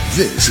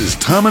This is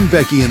Tom and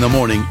Becky in the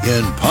morning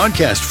in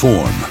podcast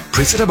form.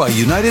 Presented by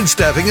United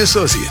Staffing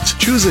Associates.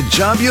 Choose a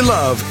job you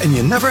love and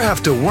you never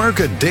have to work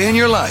a day in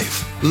your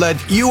life.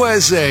 Let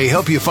USA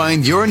help you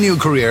find your new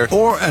career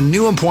or a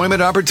new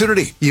employment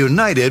opportunity.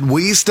 United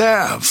We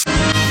Staff.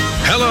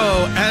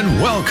 Hello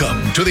and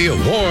welcome to the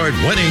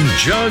award-winning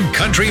Jug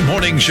Country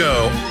Morning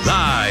Show,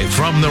 live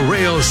from the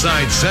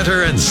Railside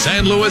Center in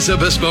San Luis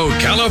Obispo,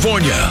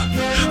 California.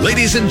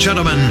 Ladies and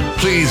gentlemen,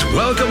 please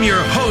welcome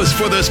your hosts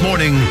for this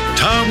morning,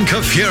 Tom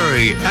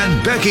Kafuri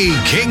and Becky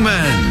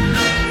Kingman.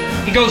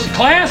 He goes to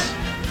class.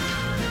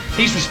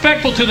 He's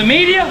respectful to the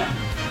media.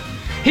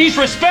 He's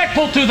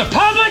respectful to the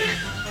public.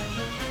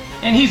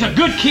 And he's a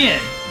good kid.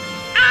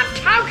 I'm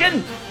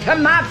talking to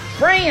my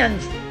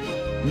friends,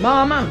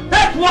 Mama.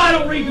 That's why I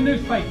don't read the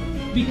newspaper.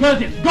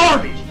 Because it's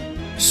garbage.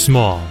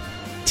 Small,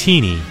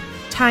 teeny,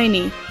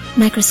 tiny,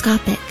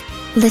 microscopic,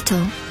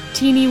 little,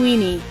 teeny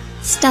weeny,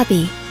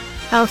 stubby,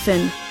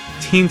 elfin,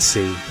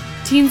 teensy,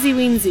 teensy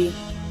weensy,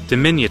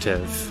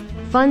 diminutive,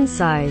 fun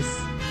size.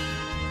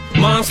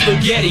 Mom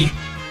spaghetti.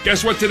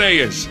 Guess what today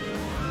is?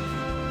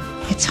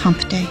 It's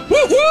hump day.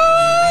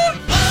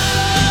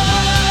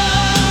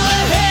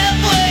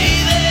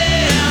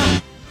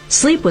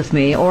 Sleep with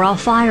me or I'll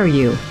fire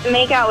you.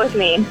 Make out with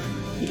me.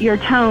 Your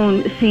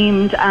tone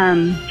seemed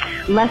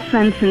less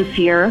than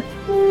sincere.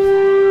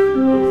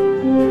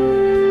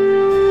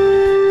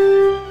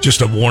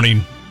 Just a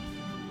warning,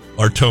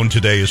 our tone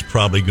today is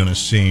probably going to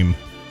seem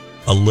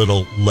a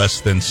little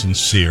less than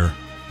sincere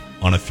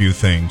on a few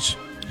things.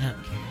 Okay.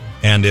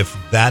 And if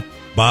that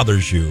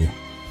bothers you,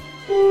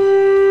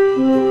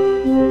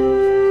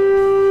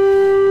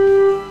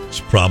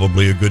 it's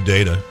probably a good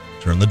day to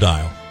turn the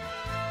dial.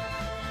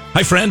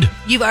 Hi, friend.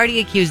 You've already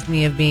accused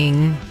me of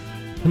being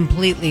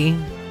completely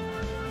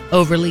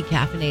overly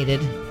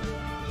caffeinated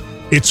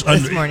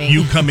this morning.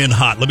 You come in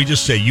hot. Let me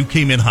just say, you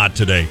came in hot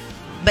today.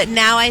 But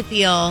now I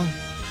feel...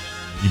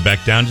 You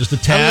back down just a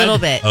tad? A little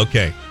bit.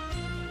 Okay.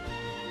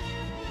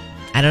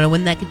 I don't know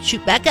when that could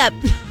shoot back up.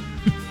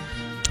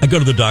 I go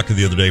to the doctor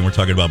the other day and we're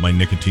talking about my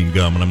nicotine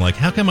gum. And I'm like,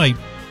 how come I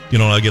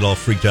get all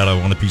freaked out. I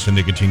want a piece of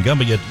nicotine gum.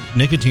 But yet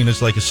nicotine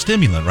is like a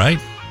stimulant, right?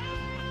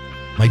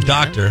 My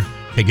doctor...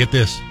 Hey, get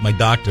this. My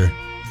doctor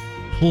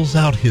pulls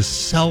out his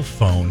cell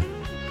phone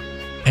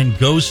and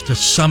goes to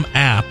some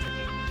app.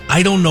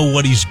 I don't know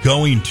what he's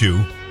going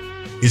to.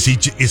 Is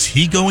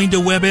he going to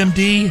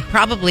WebMD?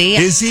 Probably.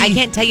 Is he? I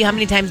can't tell you how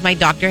many times my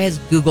doctor has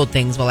Googled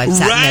things while I've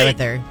sat there with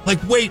her.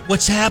 Like, wait,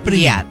 what's happening?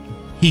 Yeah.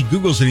 He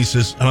Googles and he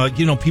says,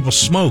 people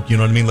smoke, you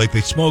know what I mean? Like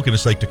they smoke and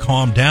it's like to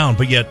calm down,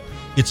 but yet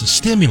it's a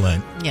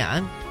stimulant.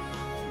 Yeah.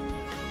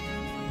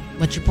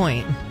 What's your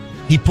point?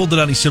 He pulled it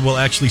out and he said, well,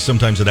 actually,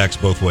 sometimes it acts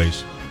both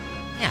ways.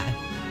 Yeah,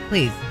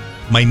 please.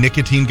 My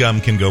nicotine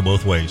gum can go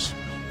both ways.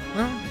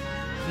 Well,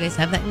 you guys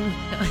have that?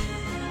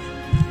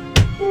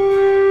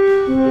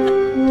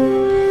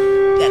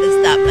 Gotta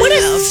stop. What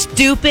a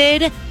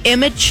stupid,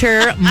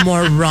 immature,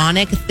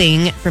 moronic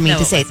thing for me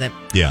to say.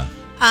 Yeah.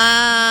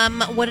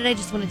 What did I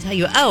just want to tell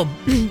you? Oh,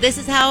 this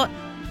is how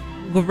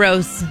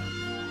gross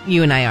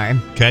you and I are.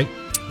 Okay.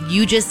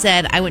 You just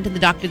said, I went to the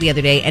doctor the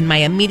other day, and my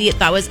immediate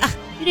thought was,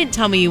 you didn't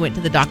tell me you went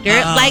to the doctor.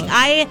 Like,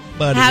 I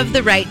have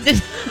the right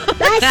to...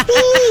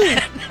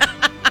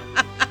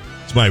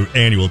 It's my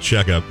annual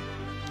checkup.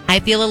 I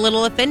feel a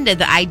little offended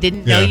that I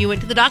didn't know you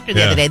went to the doctor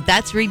the other day.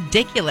 That's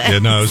ridiculous. Yeah,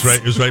 no,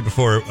 it was right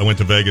before I went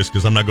to Vegas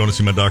because I'm not going to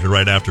see my doctor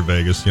right after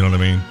Vegas. You know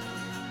what I mean?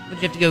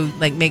 Would you have to go,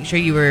 make sure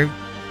you were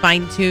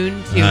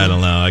fine-tuned to... I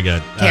don't know.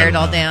 Tear it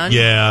all down?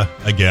 Yeah,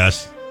 I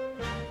guess.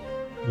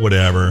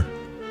 Whatever.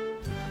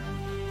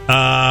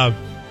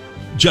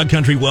 Jug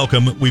Country,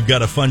 welcome. We've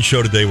got a fun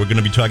show today. We're going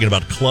to be talking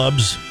about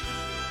clubs,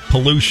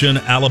 pollution,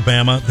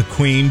 Alabama, the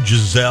Queen,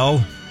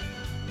 Giselle,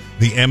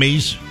 the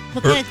Emmys.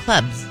 What kind of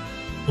clubs?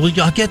 Well,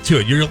 I'll get to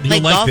it. You'll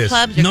like golf this.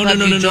 Clubs or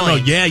No.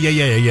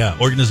 Yeah.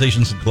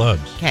 Organizations and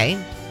clubs. Okay.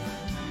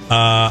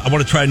 I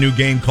want to try a new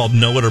game called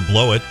Know It or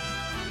Blow It.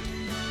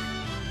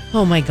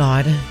 Oh, my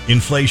God.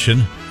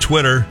 Inflation,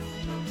 Twitter,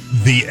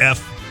 the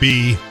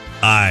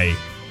FBI.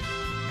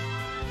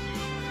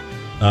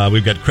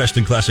 We've got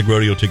Creston Classic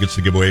Rodeo tickets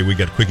to give away. We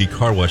got Quickie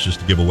Car Washes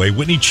to give away.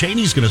 Whitney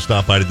Cheney's going to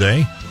stop by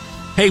today.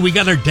 Hey, we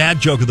got our dad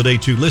joke of the day,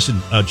 too. Listen,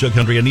 Jug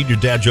Country, I need your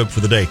dad joke for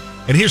the day.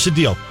 And here's the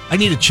deal. I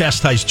need to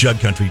chastise Jug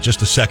Country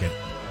just a second.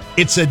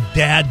 It's a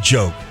dad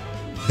joke.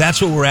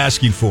 That's what we're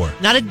asking for.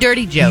 Not a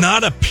dirty joke.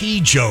 Not a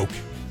pee joke.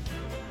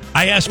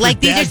 I asked for dad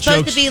jokes. These are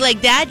supposed to be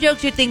dad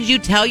jokes are things you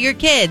tell your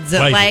kids.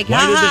 Right.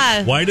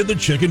 Why did the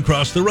chicken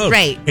cross the road?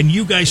 Right. And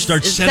you guys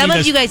start sending some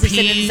us of you guys have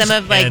sent in some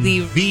of the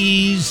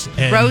V's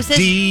and grossest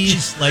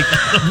D's. I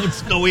don't know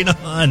what's going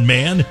on,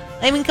 man.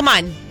 I mean, come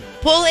on.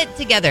 Pull it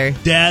together.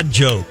 Dad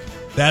joke.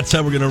 That's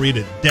how we're going to read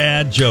it.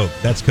 Dad joke.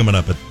 That's coming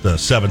up at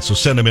 7. So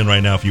send them in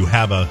right now if you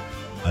have a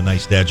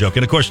nice dad joke.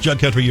 And, of course, Jug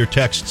Country, your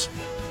texts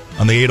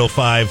on the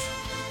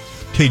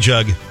 805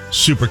 K-Jug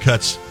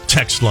Supercuts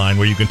text line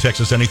where you can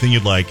text us anything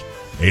you'd like.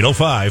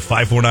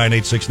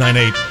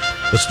 805-549-8698.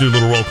 Let's do a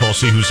little roll call,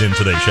 see who's in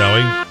today, shall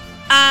we?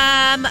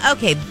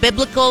 Okay,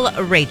 Biblical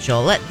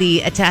Rachel,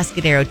 the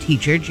Atascadero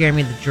teacher,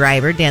 Jeremy the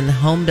driver, Dan the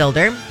home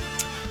builder,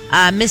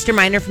 Mr.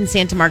 Miner from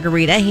Santa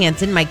Margarita,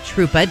 Hanson, Mike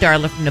Trupa,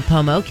 Darla from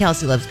Napomo,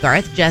 Kelsey loves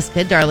Garth,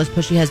 Jessica, Darla's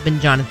pushy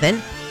husband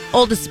Jonathan,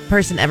 oldest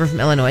person ever from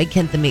Illinois,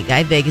 Kent the meat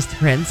guy, Vegas the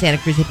prince, Santa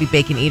Cruz hippie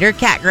bacon eater,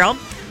 Cat girl,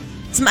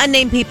 some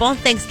unnamed people,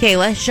 thanks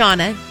Kayla,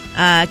 Shauna,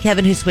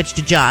 Kevin who switched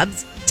to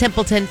jobs,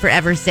 Templeton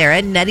forever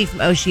Sarah, Nettie from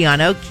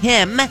Oceano,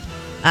 Kim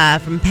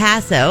from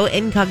Paso,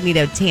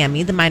 Incognito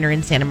Tammy, the miner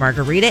in Santa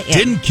Margarita. And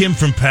didn't Kim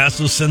from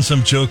Paso send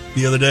some joke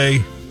the other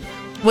day?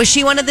 Was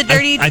she one of the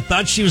dirty I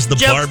thought she was the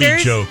jokesters?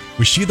 Barbie joke.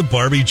 Was she the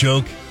Barbie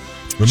joke?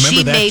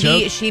 Remember that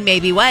joke? She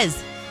maybe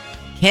was.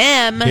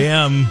 Kim,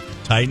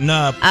 tighten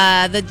up.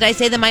 Did I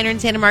say the miner in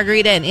Santa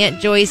Margarita and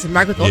Aunt Joyce and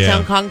Mark with Old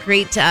Town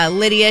Concrete,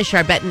 Lydia,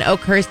 Charbette and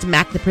Oakhurst,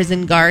 Mac the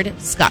prison guard,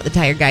 Scott the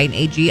tire guy and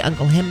AG,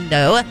 Uncle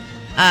Himdo,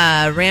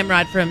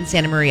 Ramrod from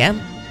Santa Maria,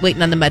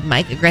 waiting on the mud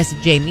mic, Aggressive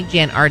Jamie,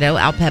 Jan Ardo,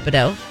 Al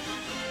Pepido.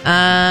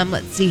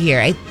 Let's see here.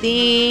 I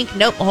think,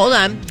 nope, hold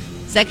on.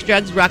 Sex,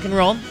 drugs, rock and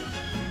roll.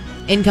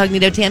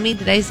 Incognito Tammy.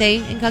 Did I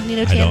say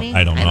Incognito Tammy?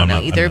 I don't know. I don't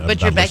know either.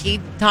 Butcher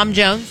Becky, Tom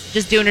Jones,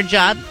 just doing her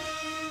job.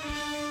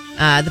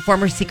 The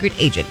former secret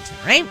agent,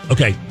 right?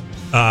 Okay.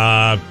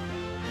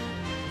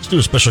 Let's do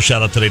a special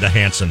shout out today to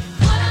Hanson.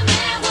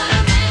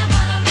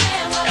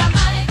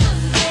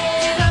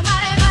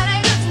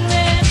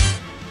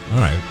 All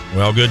right.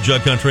 Well, good,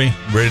 Jug Country.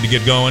 Ready to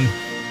get going?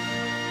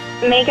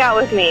 Make out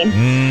with me.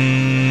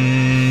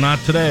 Not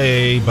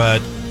today,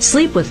 but...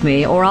 Sleep with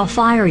me or I'll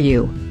fire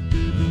you.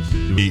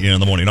 In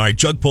the morning. All right,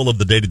 Jug Poll of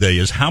the day today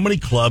is how many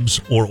clubs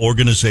or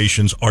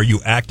organizations are you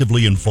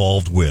actively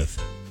involved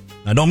with?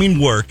 I don't mean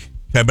work,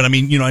 okay, but I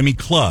mean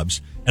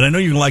clubs. And I know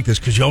you're going to like this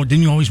because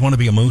didn't you always want to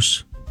be a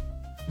moose?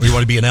 Or you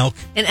want to be an elk?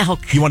 An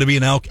elk. You want to be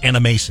an elk and a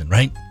mason,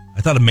 right?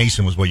 I thought a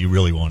mason was what you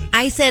really wanted.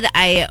 I said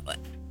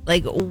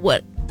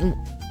what...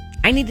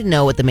 I need to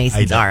know what the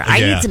Masons are.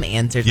 I need some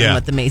answers on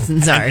what the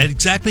Masons are. And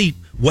exactly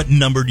what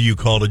number do you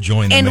call to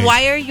join the Masons?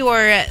 Why are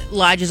your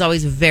lodges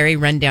always very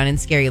rundown and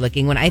scary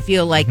looking when I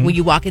feel like when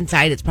you walk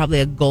inside, it's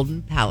probably a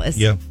golden palace?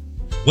 Yeah.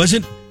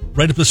 Wasn't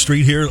right up the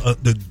street here,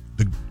 the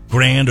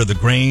Grand or the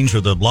Grange or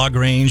the La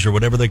Grange or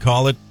whatever they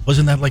call it?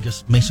 Wasn't that like a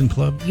Mason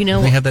club? You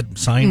know, they have that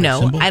sign?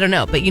 No, symbol? I don't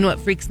know. But you know what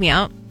freaks me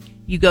out?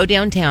 You go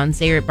downtown,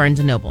 say you're at Barnes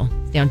 & Noble,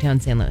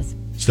 downtown San Luis.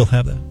 Still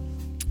have that?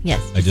 Yes.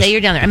 Say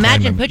you're down there.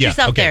 Imagine, put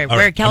yourself there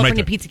where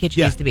California Pizza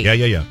Kitchen used to be.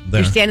 Yeah.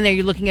 There. You're standing there,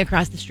 you're looking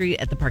across the street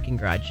at the parking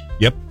garage.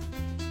 Yep.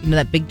 You know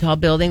that big tall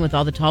building with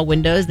all the tall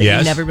windows that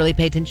you never really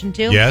pay attention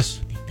to?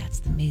 Yes. I think that's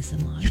the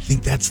Mason Lodge. You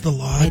think that's the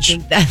lodge? I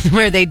think that's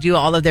where they do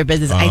all of their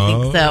business. I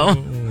think so.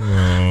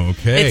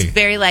 Okay. It's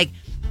very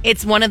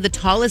it's one of the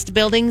tallest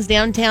buildings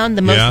downtown,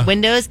 the most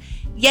windows,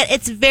 yet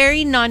it's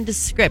very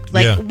nondescript.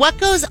 What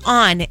goes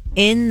on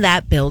in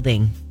that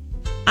building?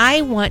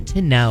 I want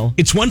to know.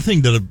 It's one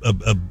thing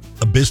that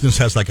a business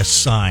has like a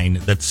sign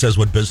that says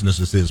what business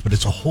this is, but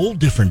it's a whole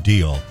different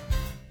deal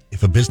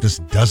if a business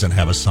doesn't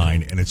have a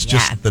sign and it's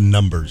just the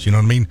numbers. You know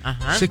what I mean?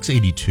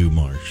 682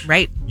 Marsh.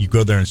 Right. You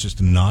go there and it's just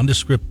a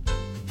nondescript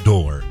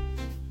door.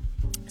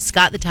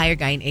 Scott, the tire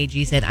guy in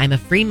AG, said, I'm a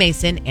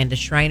Freemason and a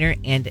Shriner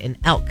and an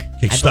elk.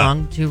 Okay, I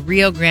belong to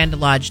Rio Grande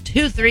Lodge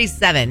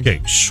 237.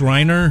 Okay,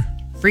 Shriner,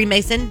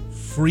 Freemason,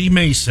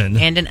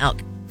 and an elk.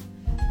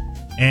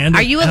 And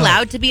are you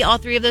allowed to be all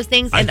three of those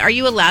things? And are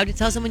you allowed to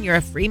tell someone you're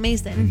a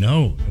Freemason?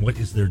 No. What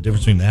is there a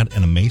difference between that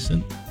and a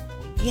Mason?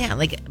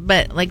 Yeah,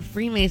 but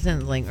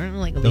Freemasons,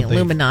 aren't the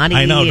Illuminati.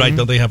 I know, right?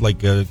 Don't they have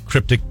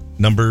cryptic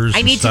numbers?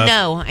 I need to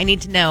know. I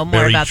need to know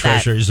more buried about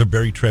treasure. that. Is there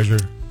buried treasure?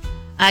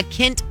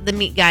 Kent, the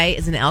meat guy,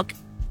 is an elk.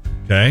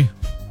 Okay.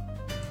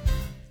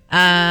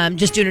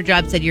 Just doing her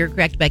job, said you're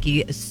correct,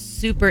 Becky.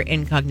 Super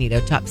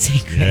incognito, top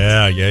secret.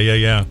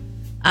 Yeah.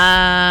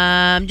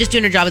 Just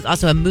doing her job is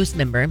also a moose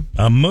member.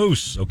 A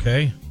moose,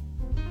 okay.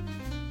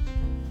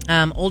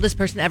 Oldest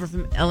person ever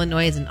from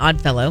Illinois is an Odd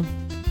Fellow.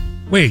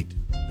 Wait,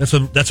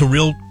 that's a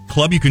real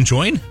club you can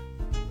join?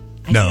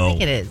 I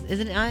think it is.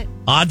 Isn't it?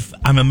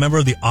 I'm a member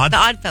of the Odd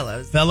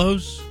Fellows.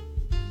 Fellows?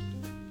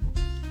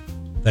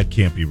 That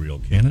can't be real,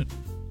 can it?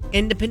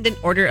 Independent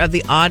Order of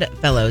the Odd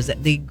Fellows.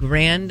 The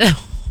Grand...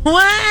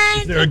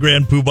 What? Is there a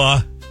Grand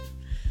Poobah?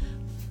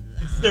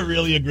 Is there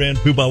really a Grand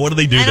Poobah? What do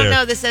they do there? I don't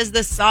know. This says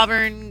the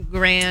Sovereign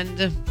Grand...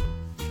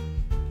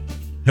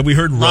 Have we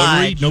heard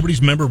Rotary? Lodge.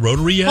 Nobody's member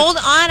Rotary yet? Hold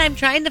on. I'm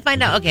trying to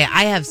find out. Okay,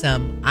 I got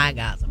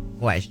some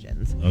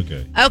questions.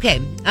 Okay.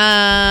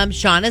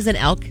 Sean is an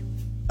elk.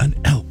 An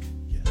elk,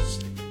 yes.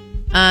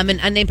 An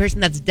unnamed person.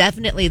 That's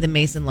definitely the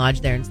Mason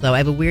Lodge there in Slow. I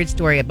have a weird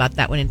story about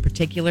that one in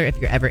particular. If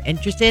you're ever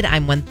interested,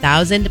 I'm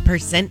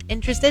 1,000%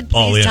 interested.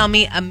 Please tell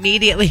me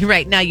immediately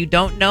right now. You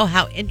don't know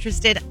how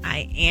interested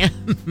I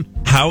am.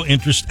 How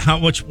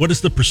much? What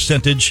is the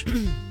percentage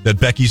that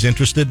Becky's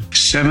interested?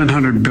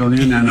 700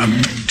 billion and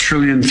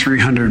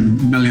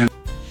 $1,300,000,000,000.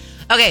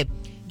 Okay.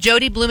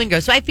 Jody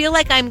Blumengrove. So I feel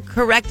like I'm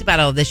correct about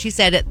all of this. She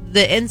said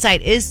the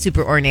inside is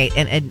super ornate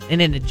and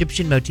an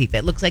Egyptian motif.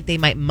 It looks like they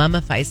might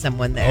mummify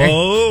someone there.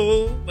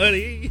 Oh,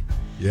 buddy.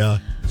 Yeah.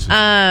 It's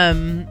a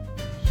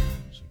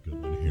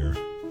good one here.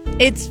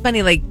 It's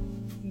funny,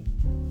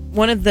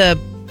 one of the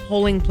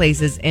polling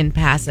places in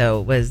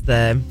Paso was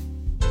the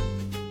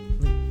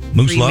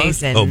Moose Lodge?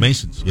 Freemason, Oh,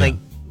 Masons. Yeah. like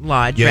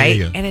lodge, Yeah, right?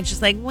 yeah, yeah. And it's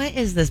just like, what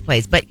is this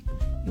place? But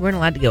you weren't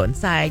allowed to go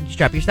inside. You just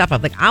drop your stuff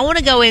off. Like, I want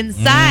to go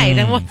inside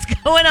and what's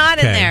going on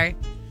in Okay. there.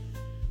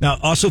 Now,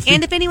 also,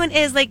 And if anyone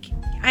is like,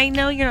 I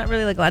know you're not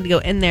really like allowed to go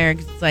in there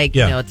because it's like,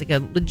 Yeah. you know, it's like a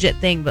legit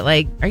thing. But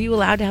like, are you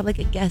allowed to have like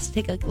a guest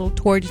take like, a little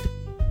tour just to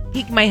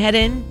peek my head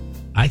in?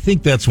 I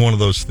think that's one of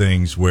those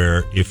things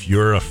where if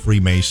you're a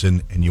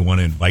Freemason and you want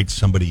to invite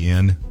somebody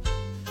in,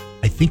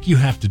 I think you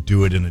have to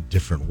do it in a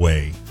different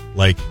way.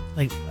 Like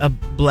a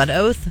blood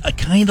oath?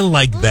 Kind of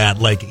like that.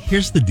 Like,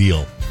 here's the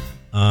deal.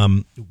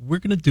 We're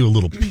going to do a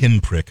little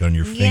pinprick on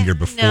your finger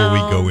before we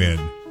go in.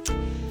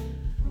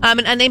 An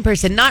unnamed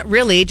person. Not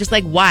really. Just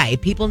like, why?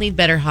 People need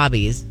better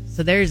hobbies.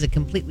 So there's a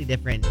completely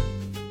different...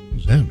 What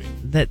does that mean?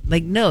 That,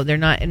 like, no, they're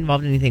not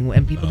involved in anything.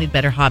 And people need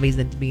better hobbies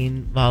than to be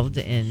involved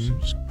in...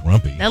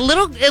 Grumpy. A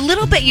little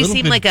bit, you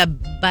seem like a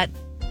butt...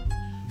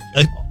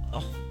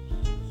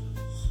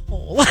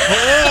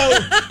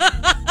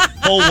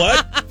 Whole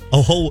what?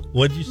 A whole,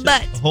 what'd you say?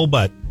 Butt. A whole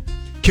butt.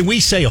 Can we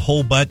say a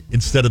whole butt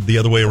instead of the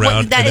other way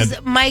around? That is,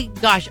 my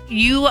gosh,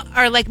 you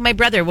are like my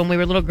brother when we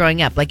were little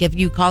growing up. Like, if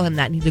you call him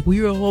that and he's like, well,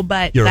 you're a whole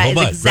butt. You're a that whole is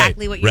butt.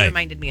 exactly Right, what you right,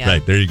 reminded me of.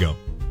 Right, there you go.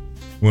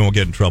 We won't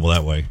get in trouble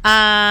that way.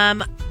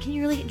 Can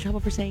you really get in trouble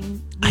for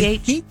saying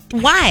BH?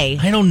 Why?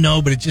 I don't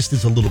know, but it just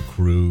is a little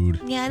crude.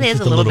 Yeah, It's it is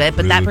just a little bit,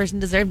 but that crude. person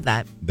deserved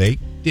that. They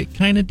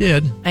kind of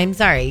did. I'm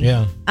sorry.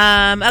 Yeah.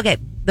 Okay.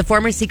 The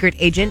former secret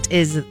agent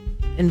is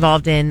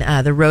involved in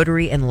the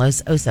Rotary in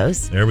Los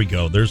Osos. There we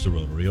go. There's the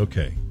Rotary.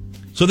 Okay.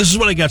 So this is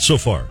what I got so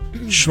far.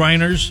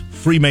 Shriners,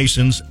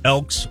 Freemasons,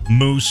 Elks,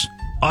 Moose,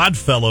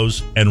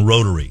 Oddfellows, and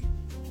Rotary.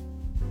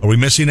 Are we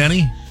missing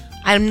any?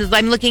 I'm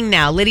looking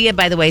now. Lydia,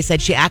 by the way,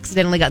 said she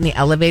accidentally got in the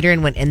elevator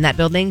and went in that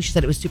building. She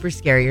said it was super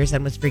scary. Her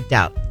son was freaked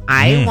out.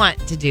 I want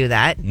to do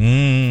that.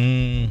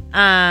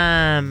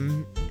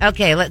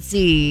 Okay, let's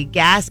see.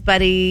 Gas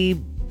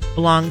Buddy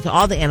belonged to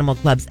all the animal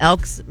clubs: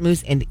 Elks,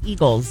 Moose, and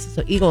Eagles.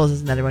 So Eagles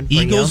is another one for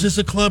you. Eagles is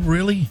a club,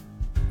 really?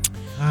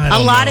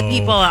 A lot of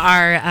people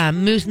are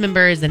Moose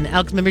members and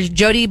Elks members.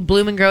 Jody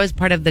Blumengrow is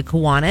part of the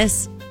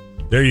Kiwanis.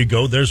 There you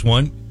go. There's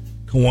one.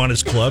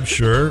 Kiwanis Club,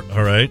 sure.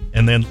 All right.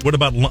 And then what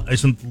about,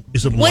 is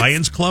it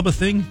Lions Club a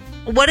thing?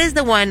 What is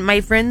the one?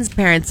 My friend's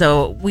parents.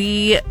 So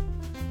I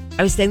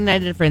was staying the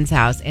night at a friend's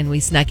house and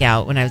we snuck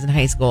out when I was in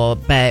high school.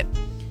 But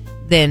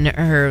then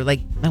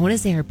I want to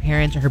say her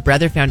parents or her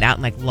brother found out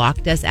and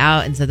locked us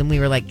out. And so then we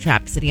were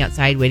trapped sitting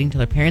outside waiting till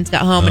her parents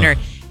got home. And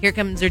here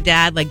comes her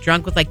dad,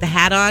 drunk with the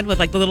hat on with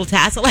the little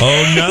tassel.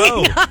 Oh,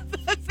 no.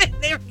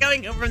 They were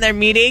going home from their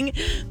meeting.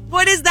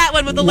 What is that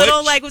one with the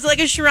little, was it like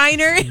a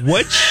Shriner?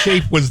 What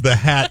shape was the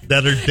hat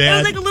that her dad... It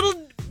was like a little,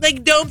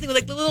 dome thing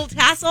with the little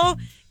tassel,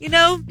 you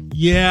know?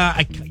 Yeah,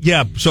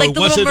 So Like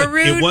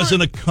it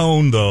wasn't a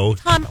cone though.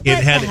 Tom, what the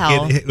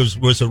hell? It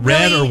was it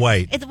red Really? or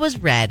white? It was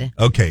red.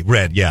 Okay,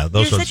 red. Yeah,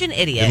 You're such an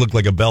idiot. It looked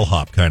like a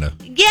bellhop kind of.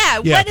 Yeah,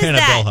 what is kinda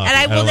that? bellhop. And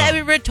I don't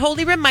know. it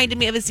totally reminded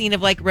me of a scene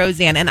of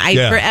Roseanne, and I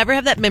Yeah. forever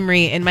have that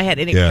memory in my head,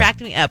 and it Yeah. cracked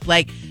me up.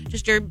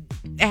 Just your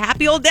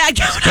happy old dad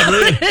coming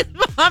with his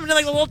mom and the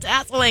little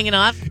tassel hanging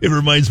off. It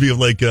reminds me of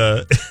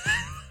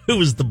who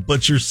was the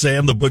butcher?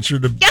 Sam the butcher,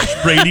 the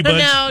Brady Bunch.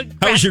 No,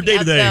 How was your day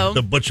crack me up, today? though.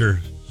 The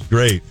butcher.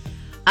 Great.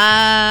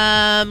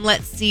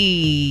 Let's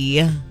see.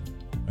 All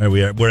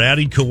right, we're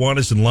adding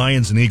Kiwanis and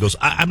Lions and Eagles.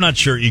 I'm not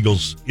sure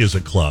Eagles is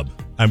a club.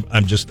 I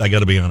got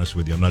to be honest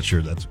with you. I'm not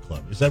sure that's a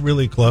club. Is that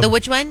really a club? The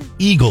which one?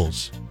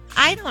 Eagles.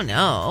 I don't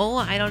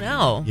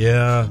know.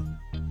 Yeah.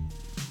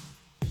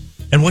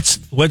 And what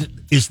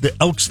is the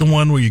Elks the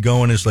one where you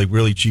go and it's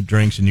really cheap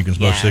drinks and you can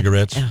smoke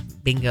cigarettes?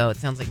 Bingo. It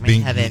sounds like my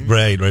heaven.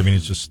 Right. I mean,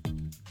 it's just,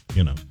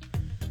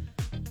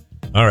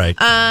 All right.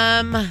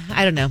 I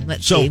don't know.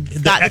 Let's see.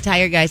 Scott the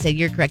tire guy said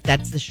you're correct.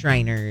 That's the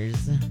Shriners.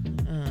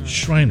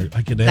 Shriner.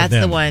 I could add That's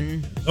them. the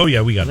one. Oh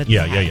yeah, we got it.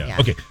 Yeah.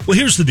 Okay. Well,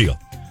 here's the deal.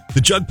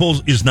 The Jug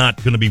Polls is not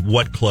going to be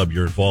what club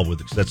you're involved with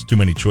because that's too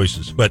many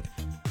choices. But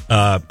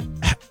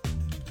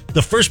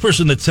the first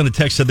person that sent a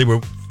text said they were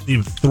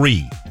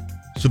 3.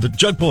 So the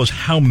Jug Poll is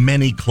how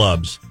many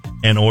clubs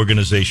and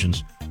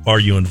organizations are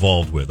you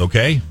involved with?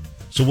 Okay.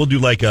 So we'll do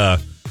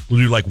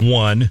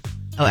one.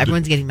 Oh,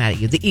 everyone's getting mad at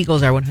you. The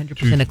Eagles are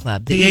 100% a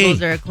club. The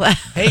Eagles are a club.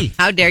 Hey.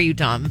 How dare you,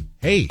 Tom?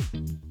 Hey.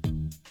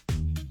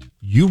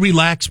 You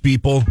relax,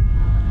 people.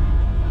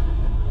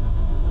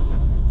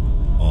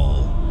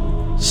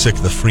 All sick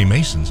of the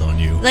Freemasons on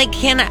you.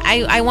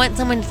 I want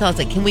someone to tell us,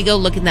 can we go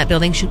look in that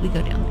building? Should we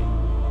go down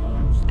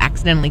there?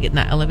 Accidentally get in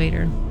that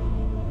elevator?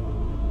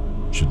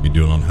 Should we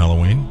do it on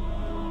Halloween?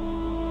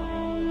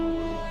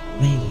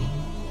 Maybe.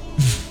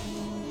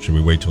 Should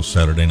we wait till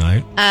Saturday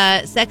night?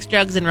 Sex,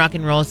 Drugs, and Rock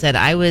and Roll said,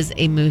 I was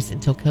a moose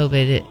until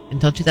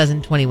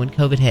 2020 when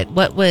COVID hit.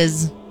 What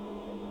was,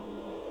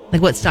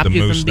 what stopped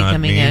you from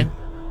becoming a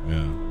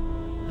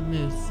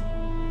moose?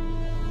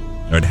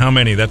 All right, how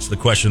many? That's the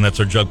question. That's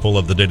our Jug Poll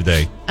of the day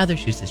today. Other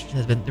Shoe Sisters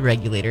has been the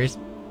regulators.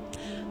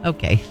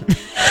 Okay.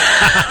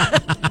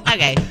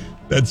 Okay.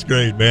 That's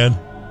great, man.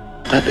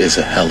 That is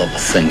a hell of a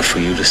thing for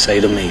you to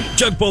say to me.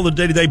 Jug Bowl of the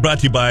Day today brought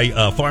to you by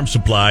Farm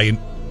Supply.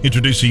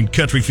 Introducing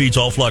Country Feed's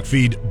All Flock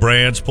Feed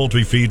brands.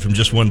 Poultry feed from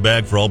just one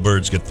bag for all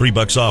birds. Get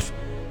 $3 off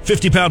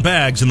 50-pound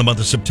bags in the month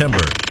of September.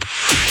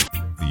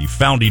 The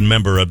founding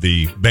member of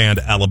the band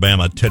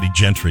Alabama, Teddy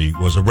Gentry,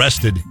 was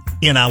arrested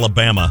in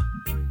Alabama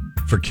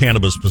for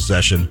cannabis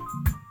possession.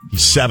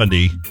 He's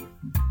 70.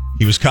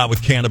 He was caught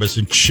with cannabis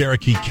in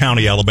Cherokee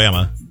County,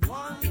 Alabama.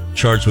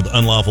 Charged with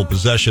unlawful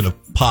possession of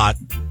pot,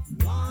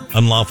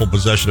 unlawful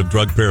possession of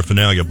drug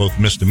paraphernalia, both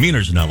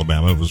misdemeanors in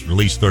Alabama. It was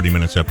released 30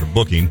 minutes after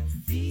booking.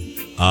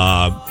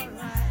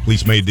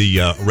 Police made the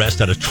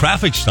arrest at a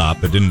traffic stop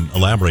that didn't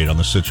elaborate on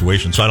the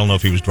situation, so I don't know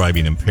if he was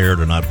driving impaired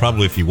or not.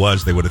 Probably if he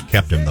was, they would have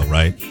kept him, though,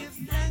 right?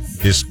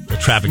 This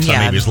traffic stop,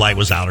 maybe his light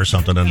was out or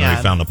something, and they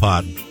found the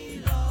pot.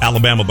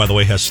 Alabama, by the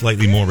way, has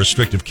slightly more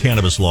restrictive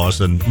cannabis laws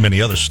than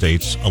many other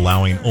states,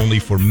 allowing only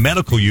for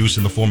medical use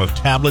in the form of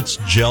tablets,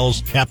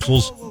 gels,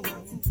 capsules,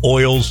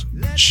 oils,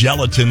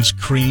 gelatins,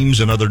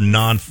 creams, and other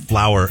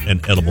non-flour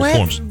and edible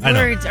forms. What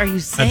words are you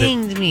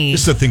saying to me?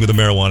 This is the thing with the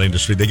marijuana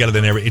industry. They got it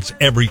in it's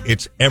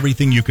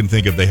everything you can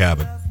think of. They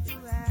have it.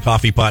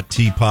 Coffee pot,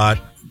 tea pot,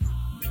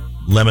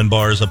 lemon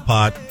bars of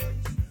pot,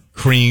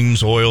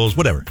 creams, oils,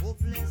 whatever.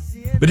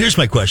 But here's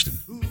my question.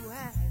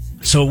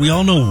 So we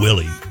all know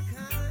Willie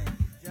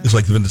is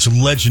like this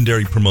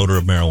legendary promoter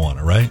of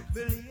marijuana, right?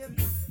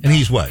 And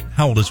he's what?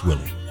 How old is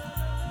Willie?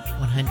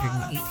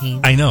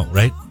 118. I know,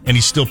 right? And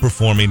he's still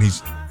performing.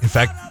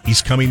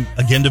 He's coming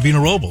again to Vina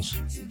Robles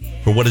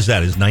for what is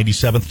that? His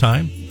 97th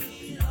time?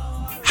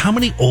 How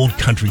many old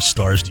country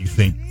stars do you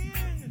think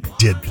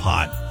did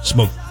pot,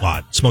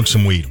 smoked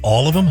some weed?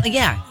 All of them?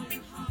 Yeah.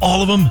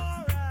 All of them?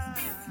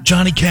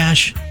 Johnny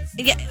Cash?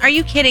 Yeah. Are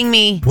you kidding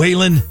me?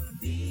 Waylon?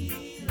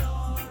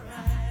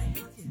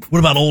 What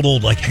about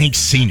old like Hank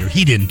Sr.?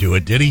 He didn't do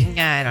it, did he?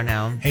 Yeah, I don't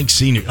know. Hank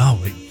Sr. Oh,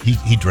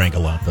 he drank a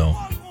lot, though.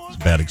 It's a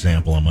bad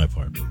example on my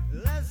part.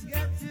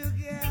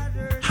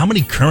 How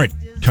many current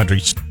country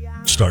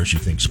stars you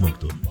think smoke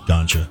the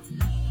ganja,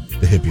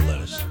 the hippie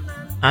lettuce?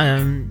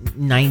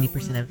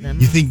 90% of them.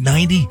 You think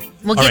 90?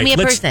 Well, give me a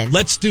person.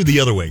 Let's do the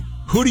other way.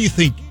 Who do you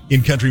think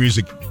in country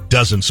music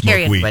doesn't smoke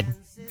Carrie weed? Underwood.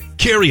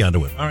 Carrie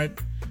Underwood. All right.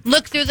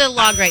 Look through the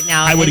log right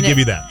now. I would give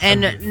you that.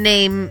 And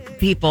name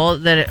people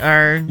that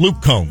are...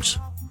 Luke Combs.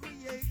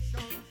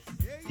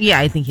 Yeah,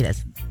 I think he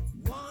does.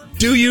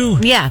 Do you?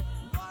 Yeah.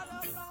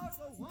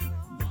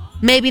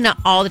 Maybe not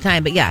all the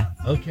time, but yeah.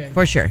 Okay.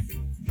 For sure.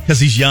 Because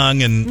he's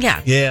young and...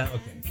 Yeah. Yeah,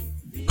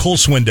 okay. Cole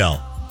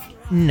Swindell.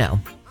 No.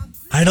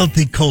 I don't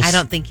think Cole... I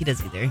don't think he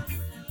does either.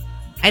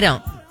 I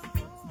don't.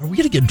 Are we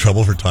going to get in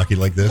trouble for talking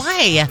like this?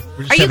 Why?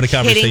 We're just having a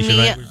conversation, kidding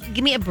me? right?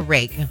 Give me a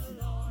break.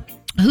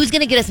 Who's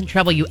going to get us in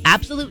trouble, you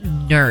absolute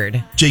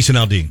nerd? Jason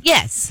Aldean.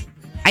 Yes.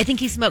 I think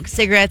he smokes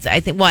cigarettes.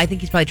 I think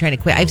he's probably trying to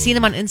quit. I've seen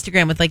him on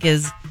Instagram with like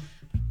his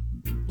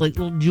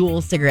little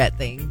Juul cigarette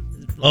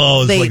thing.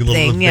 Oh, it's vape like a little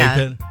thing, vape yeah.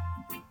 pen?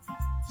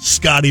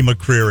 Scotty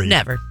McCreery.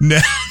 Never.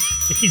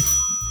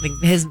 Like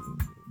his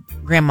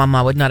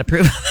grandmama would not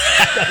approve of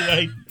that.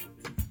 Right.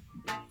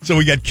 So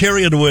we got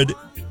Carrie Underwood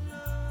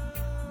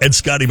and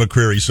Scotty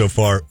McCreery so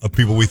far of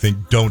people we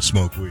think don't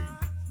smoke weed.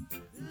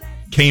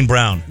 Kane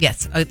Brown.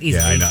 Yes, easily.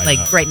 Yeah, I know, I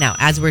know. Right now,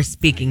 as we're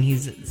speaking,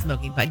 he's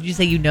smoking pot. Did you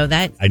say you know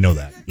that? I know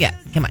that. Yeah,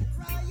 come on.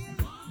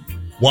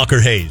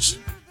 Walker Hayes.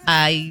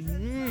 I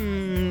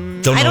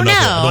don't know.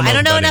 enough, I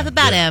don't know enough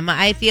about Yeah. him.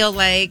 I feel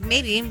like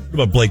maybe. What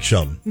about Blake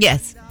Shelton?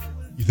 Yes.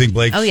 You think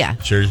Blake's? Oh, yeah.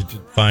 Sure,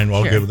 fine,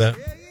 all Sure. good with that?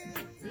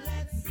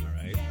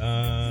 All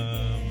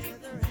right.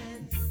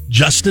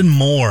 Justin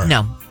Moore.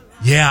 No.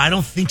 Yeah, I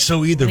don't think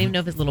so I either. don't even know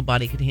if his little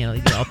body could handle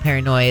it. He's all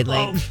paranoid.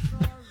 Like,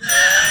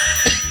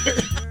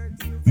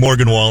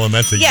 Morgan Wallen,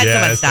 that's a Yeah, yes.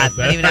 come on, stop.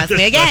 Don't even ask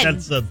me again.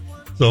 That's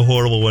a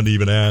horrible one to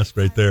even ask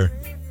right there.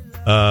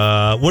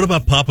 What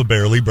about Papa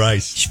Bear, Lee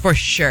Bryce? for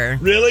sure.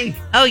 Really?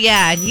 Oh,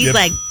 yeah. And he's Yep.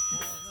 like,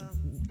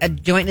 a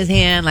joint in his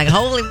hand, like,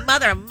 holy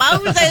mother of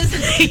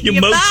Moses. You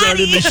your Mozart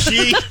body. in the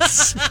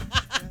sheets.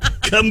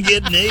 Come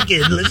get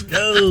naked. Let's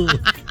go.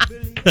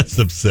 That's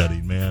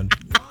upsetting, man.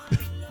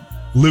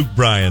 Luke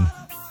Bryan.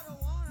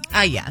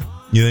 Oh, yeah.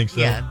 You think so?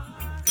 Yeah.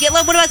 Yeah,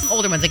 well, what about some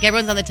older ones? Like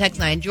everyone's on the text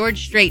line.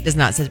 George Strait does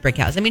not, says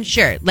Brickhouse. I mean,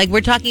 sure. Like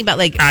we're talking about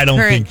like I don't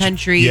current think-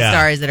 country yeah.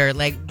 stars that are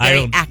like I very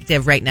don't-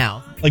 active right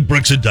now. Like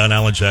Brooks and Dunn,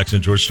 Alan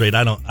Jackson, George Strait.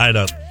 I don't. I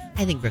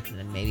think Brooks and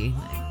Dunn maybe.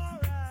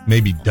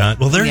 Maybe Dunn.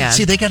 Well, they're Yeah.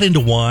 see they got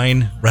into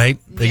wine, right?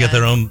 They got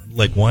their own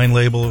like wine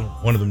label.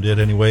 One of them did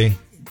anyway.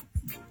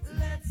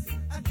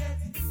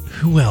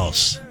 Who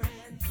else?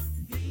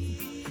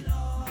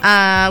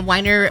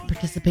 Weiner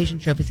participation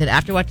trophy said,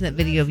 after watching that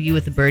video of you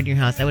with the bird in your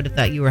house, I would have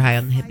thought you were high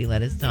on the hippie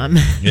lettuce, Tom.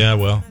 Yeah,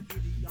 well,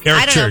 I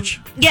Eric don't Church.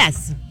 know.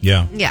 Yes.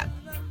 Yeah. Yeah.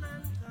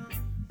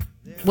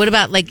 What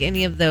about like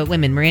any of the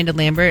women? Miranda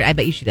Lambert? I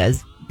bet you she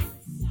does.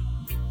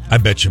 I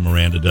bet you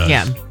Miranda does.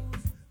 Yeah.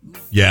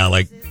 Yeah,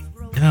 like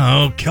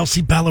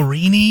Kelsey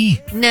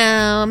Ballerini,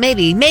 No,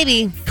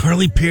 maybe.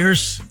 Carly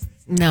Pierce.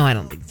 No, I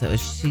don't think so.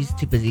 She's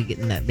too busy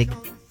getting that big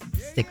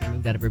stick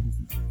removed out of her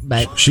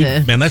butt.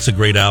 Man, that's a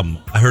great album.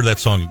 I heard that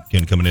song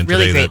again coming in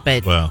Really today.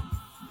 great, but- wow,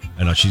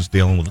 I know she's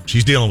dealing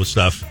with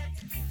stuff.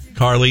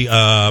 Carly,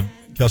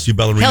 Kelsey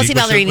Ballerini. Kelsey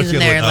Ballerini's in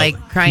there, like,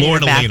 crying in her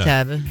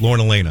bathtub.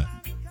 Lauren Elena.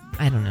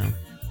 I don't know.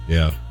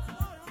 Yeah.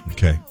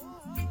 Okay.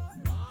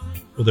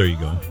 Well, there you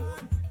go.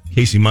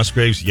 Casey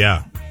Musgraves,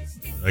 yeah.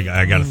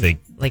 I got to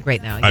think. Like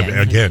right now,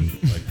 again.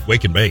 Like,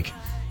 wake and bake.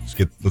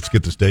 Let's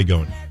get this day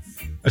going.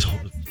 That's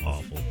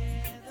awful.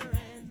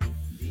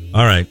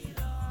 All right.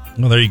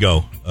 Well, there you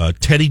go.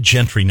 Teddy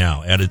Gentry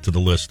now added to the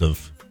list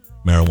of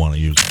marijuana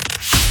users.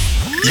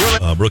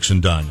 Brooks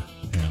and Dunn.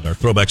 And our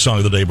throwback song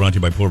of the day brought to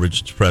you by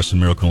Polaridge Express and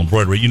Miracle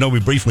Embroidery. You know, we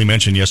briefly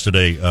mentioned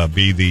yesterday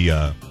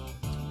the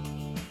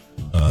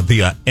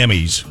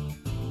Emmys.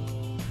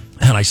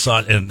 And I saw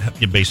it, and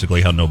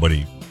basically how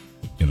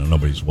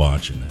nobody's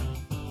watching it.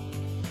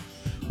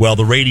 Well,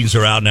 the ratings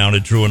are out now, and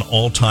it drew an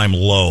all-time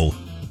low.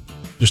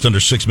 Just under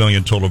 6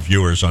 million total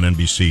viewers on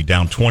NBC,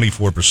 down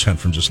 24%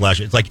 from just last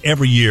year. It's like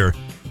every year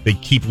they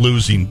keep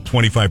losing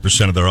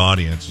 25% of their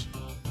audience.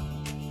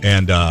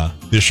 And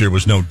this year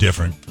was no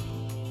different.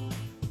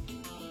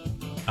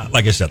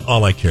 Like I said,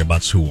 all I care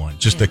about is who won.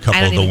 Just a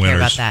couple of the winners. Care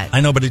about that.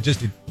 I know, but it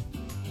just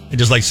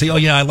like, say, oh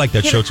yeah, I like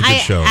that show. It's a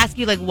good show. Ask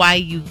you, like, why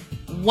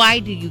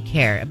do you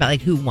care about,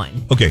 like, who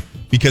won? Okay,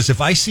 because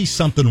if I see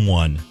something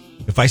won,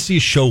 if I see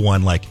a show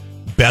won, like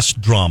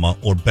best drama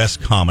or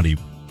best comedy,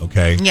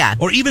 okay, yeah,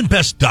 or even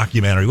best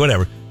documentary,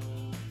 whatever,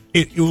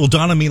 it will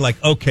dawn on me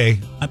like, okay,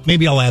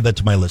 maybe I'll add that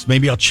to my list.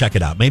 Maybe I'll check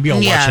it out. Maybe I'll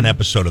watch an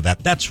episode of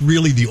that. That's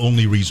really the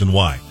only reason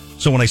why.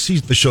 So when I see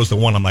the shows that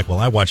won, I'm like, well,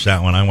 I watched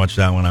that one. I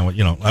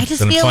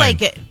just feel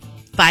like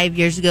 5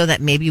 years ago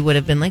that maybe would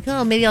have been like,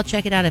 oh, maybe I'll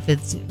check it out if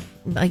it's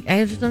like,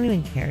 I just don't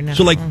even care now.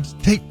 So like,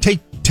 take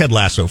Ted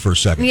Lasso for a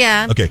second.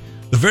 Yeah. Okay.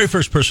 The very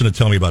first person to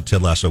tell me about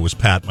Ted Lasso was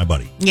Pat, my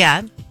buddy.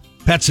 Yeah.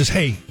 Pat says,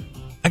 hey,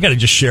 I got to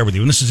just share with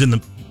you. And this is in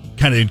the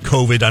kind of in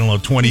COVID, I don't know,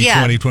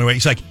 2020.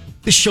 He's like,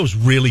 this show's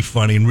really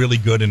funny and really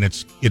good. And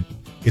it's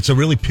a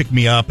really pick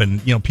me up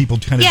and, people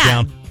kind of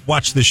down.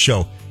 Watch this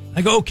show.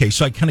 I go, okay.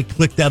 So I kind of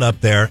clicked that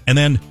up there. And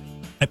then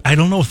I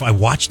don't know if I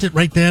watched it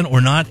right then or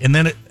not. And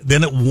then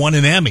it won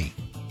an Emmy.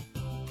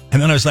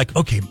 And then I was like,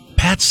 okay,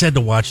 Pat said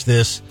to watch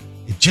this.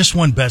 It just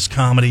won Best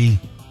Comedy.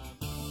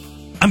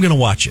 I'm going to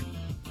watch it.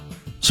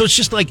 So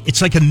it's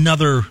like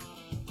another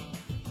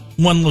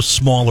one little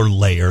smaller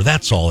layer.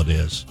 That's all it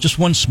is. Just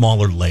one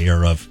smaller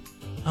layer of,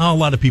 a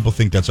lot of people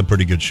think that's a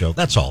pretty good show.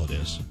 That's all it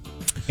is.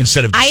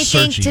 Instead of I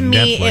searching think to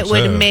me, Netflix, it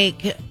would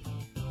make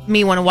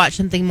me want to watch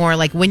something more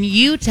like when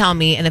you tell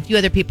me, and a few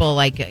other people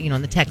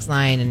on the text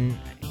line and,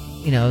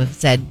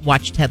 said,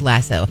 watch Ted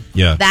Lasso.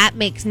 Yeah. That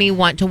makes me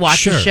want to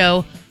watch the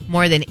show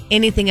more than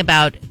anything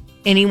about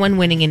anyone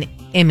winning an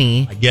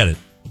Emmy. I get it.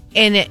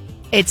 And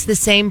it's the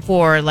same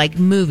for like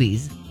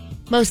movies.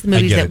 Most of the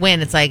movies that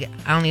win, it's like,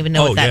 I don't even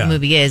know what that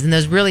movie is. And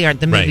those really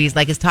aren't the movies.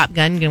 Like, is Top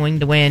Gun going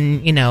to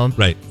win,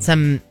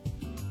 some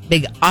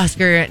big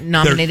Oscar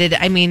nominated?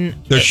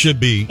 There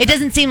should be. It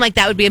doesn't seem like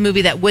that would be a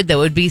movie that would, though.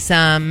 It would be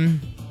some,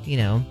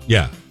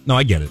 Yeah. No,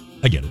 I get it.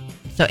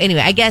 So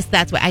anyway, I guess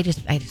that's what I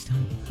just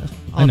don't.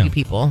 All of you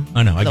people.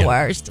 I know. I get the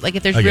worst. Like,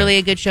 if there's really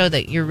a good show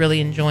that you're really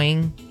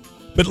enjoying.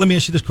 But let me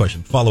ask you this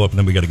question. Follow up, and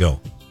then we got to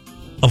go.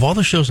 Of all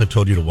the shows I've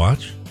told you to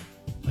watch,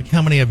 like,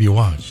 how many have you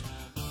watched?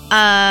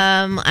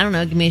 I don't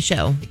know. Give me a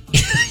show.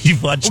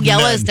 You've watched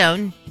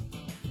Yellowstone. None.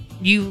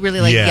 You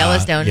really like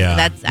Yellowstone.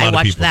 Yeah. I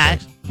watched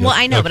that. Well,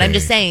 I know, but I'm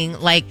just saying,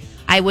 like,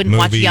 I wouldn't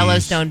watch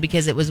Yellowstone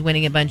because it was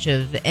winning a bunch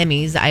of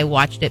Emmys. I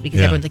watched it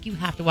because everyone's like, you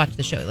have to watch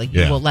the show. Like,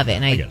 you will love it.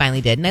 And I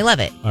finally did, and I love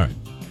it. All right.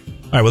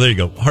 Well, there you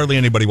go. Hardly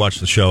anybody watched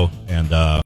the show, and